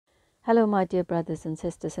Hello, my dear brothers and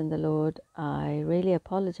sisters in the Lord. I really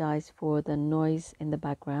apologize for the noise in the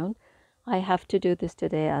background. I have to do this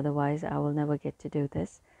today, otherwise, I will never get to do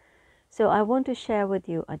this. So, I want to share with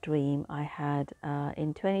you a dream I had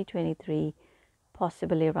in 2023,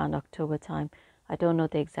 possibly around October time. I don't know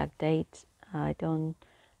the exact date, I don't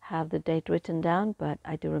have the date written down, but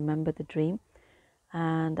I do remember the dream.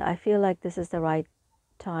 And I feel like this is the right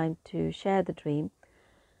time to share the dream.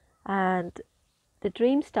 And the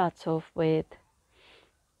dream starts off with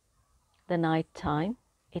the night time.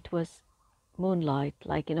 It was moonlight,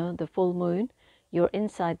 like, the full moon. You're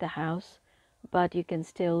inside the house, but you can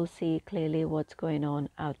still see clearly what's going on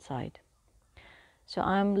outside. So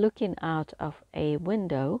I'm looking out of a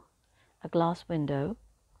window, a glass window,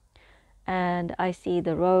 and I see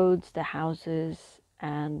the roads, the houses,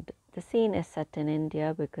 and the scene is set in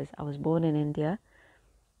India because I was born in India.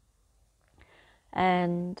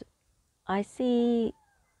 And I see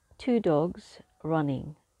two dogs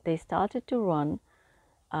running. They started to run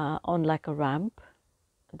on like a ramp.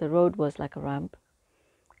 The road was like a ramp,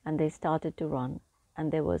 and they started to run.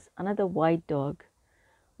 And there was another white dog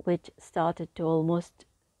which started to almost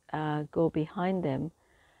go behind them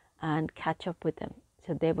and catch up with them.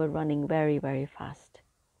 So they were running very, very fast.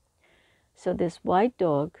 So this white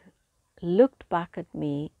dog looked back at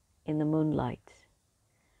me in the moonlight,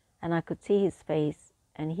 and I could see his face,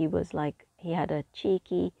 and he was like, he had a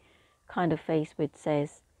cheeky kind of face which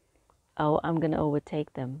says, "Oh, I'm going to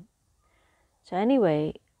overtake them." So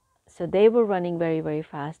anyway, so they were running very, very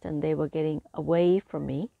fast, and they were getting away from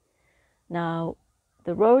me. Now,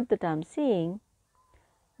 the road that I'm seeing,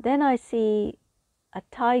 then I see a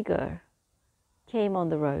tiger came on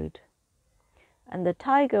the road, and the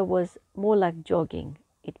tiger was more like jogging.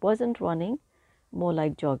 It wasn't running, more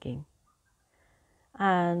like jogging.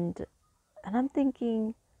 And I'm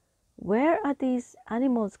thinking, where are these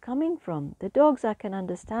animals coming from? The dogs I can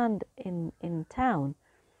understand in town,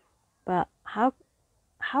 but how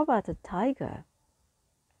about a tiger?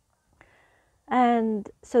 And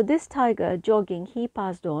so this tiger jogging, he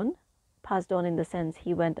passed on in the sense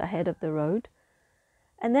he went ahead of the road.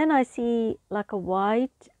 And then I see like a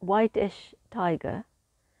whitish tiger,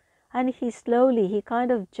 and he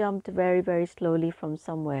kind of jumped very, very slowly from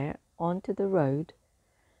somewhere onto the road,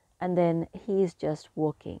 and then he's just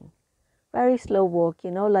walking. Very slow walk,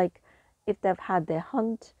 like if they've had their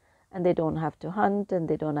hunt and they don't have to hunt and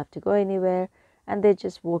they don't have to go anywhere, and they're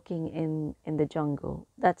just walking in the jungle.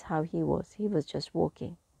 That's how he was. He was just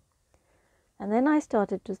walking. And then I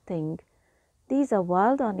started to think, these are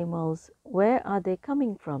wild animals. Where are they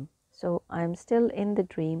coming from? So I'm still in the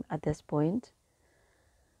dream at this point.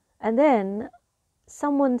 And then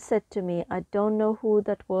someone said to me, I don't know who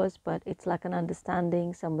that was, but it's like an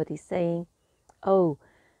understanding. Somebody saying, oh,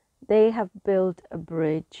 they have built a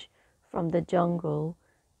bridge from the jungle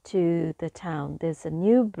to the town. There's a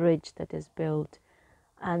new bridge that is built,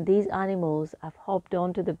 and these animals have hopped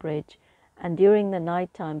onto the bridge. And during the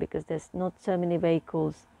night time, because there's not so many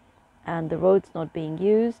vehicles and the road's not being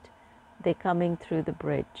used, they're coming through the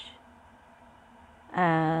bridge.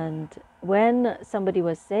 And when somebody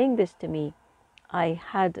was saying this to me, I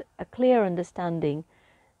had a clear understanding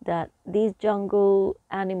that these jungle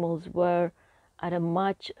animals were at a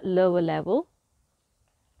much lower level.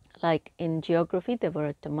 Like in geography, they were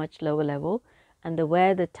at a much lower level, and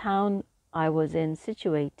where the town I was in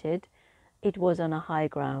situated, it was on a high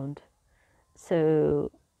ground.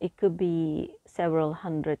 So it could be several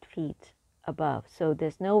 100 feet above. So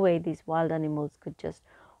there's no way these wild animals could just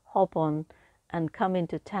hop on and come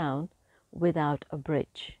into town without a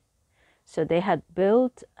bridge. So they had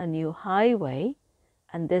built a new highway,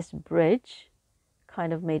 and this bridge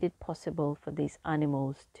kind of made it possible for these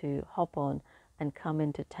animals to hop on and come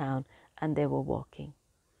into town, and they were walking.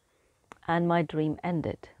 And my dream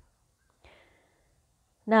ended.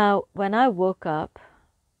 Now, when I woke up,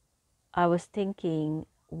 I was thinking,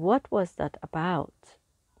 what was that about?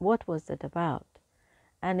 What was it about?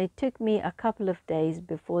 And it took me a couple of days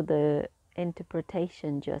before the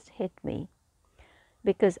interpretation just hit me.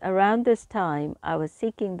 Because around this time, I was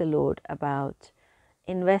seeking the Lord about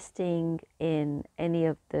investing in any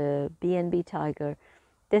of the Bnb Tiger.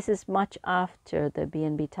 This is much after the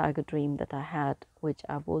Bnb Tiger dream that I had, which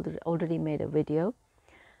I've already made a video.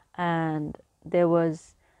 And there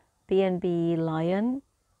was Bnb Lion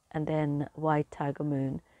and then White Tiger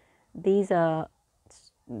Moon. These are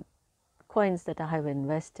coins that I have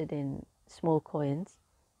invested in, small coins.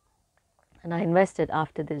 And I invested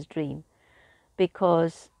after this dream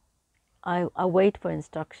because I wait for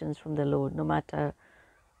instructions from the Lord, no matter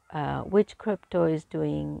which crypto is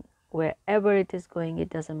doing, wherever it is going, it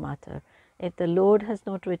doesn't matter. If the Lord has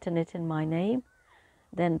not written it in my name,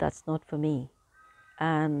 then that's not for me.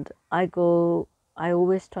 And I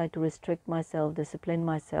always try to restrict myself, discipline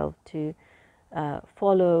myself to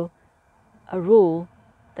follow a rule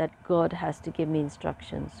that God has to give me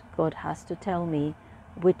instructions. God has to tell me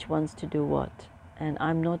which ones to do what. And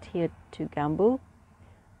I'm not here to gamble.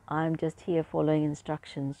 I'm just here following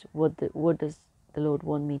instructions. What does the Lord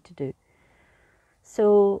want me to do?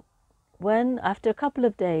 So when, after a couple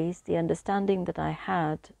of days, the understanding that I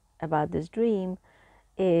had about this dream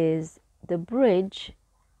is the bridge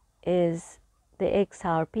is the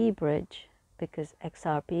XRP bridge, because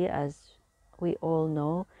XRP, as we all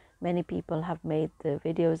know, many people have made the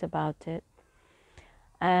videos about it,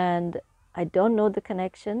 and I don't know the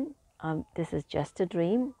connection. This is just a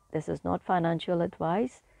dream. This is not financial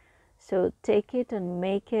advice. So take it and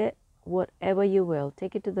make it whatever you will.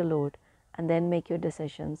 Take it to the Lord and then make your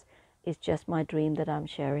decisions. It's just my dream that I'm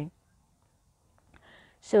sharing.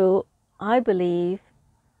 So I believe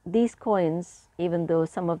these coins, even though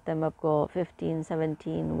some of them have got 15,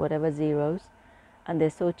 17, whatever zeros, and they're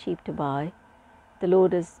so cheap to buy, the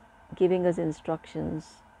Lord is giving us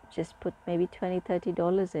instructions. Just put maybe $20,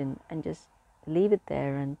 $30 in and just leave it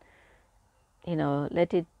there, and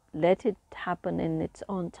let it happen in its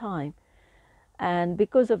own time. And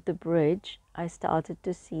because of the bridge, I started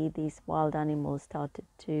to see these wild animals started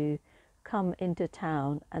to come into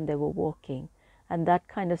town, and they were walking. And that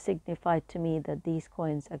kind of signified to me that these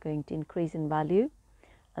coins are going to increase in value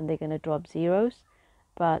and they're going to drop zeros.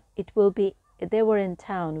 But they were in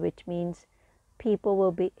town, which means people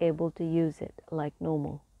will be able to use it like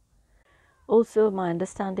normal. Also, my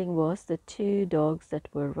understanding was the two dogs that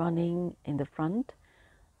were running in the front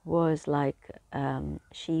was like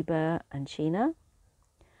Shiba and Shina,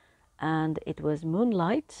 and it was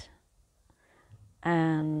moonlight.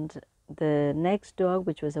 And the next dog,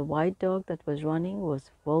 which was a white dog that was running,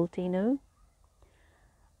 was Voltino.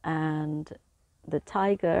 And the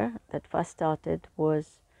tiger that first started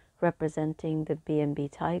was representing the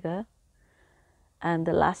Bnb Tiger. And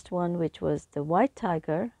the last one, which was the white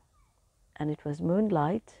tiger, and it was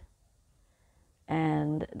moonlight,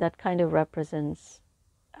 and that kind of represents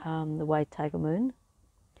the white tiger moon.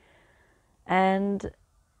 And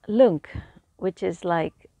Lunk, which is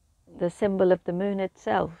like the symbol of the moon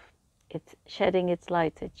itself. It's shedding its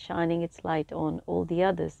light, it's shining its light on all the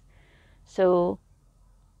others. So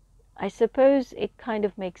I suppose it kind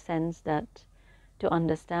of makes sense that to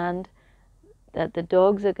understand that the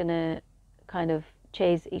dogs are going to kind of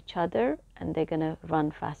chase each other and they're going to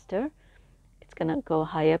run faster. It's going to go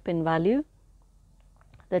high up in value.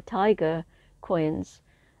 The tiger coins,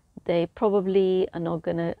 they probably are not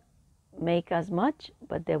going to make as much,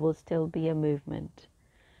 but there will still be a movement.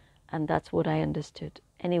 And that's what I understood.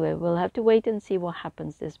 Anyway, we'll have to wait and see what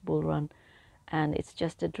happens this bull run. And it's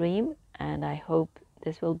just a dream, and I hope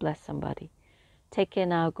this will bless somebody. Take care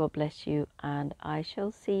now, God bless you, and I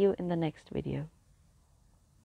shall see you in the next video.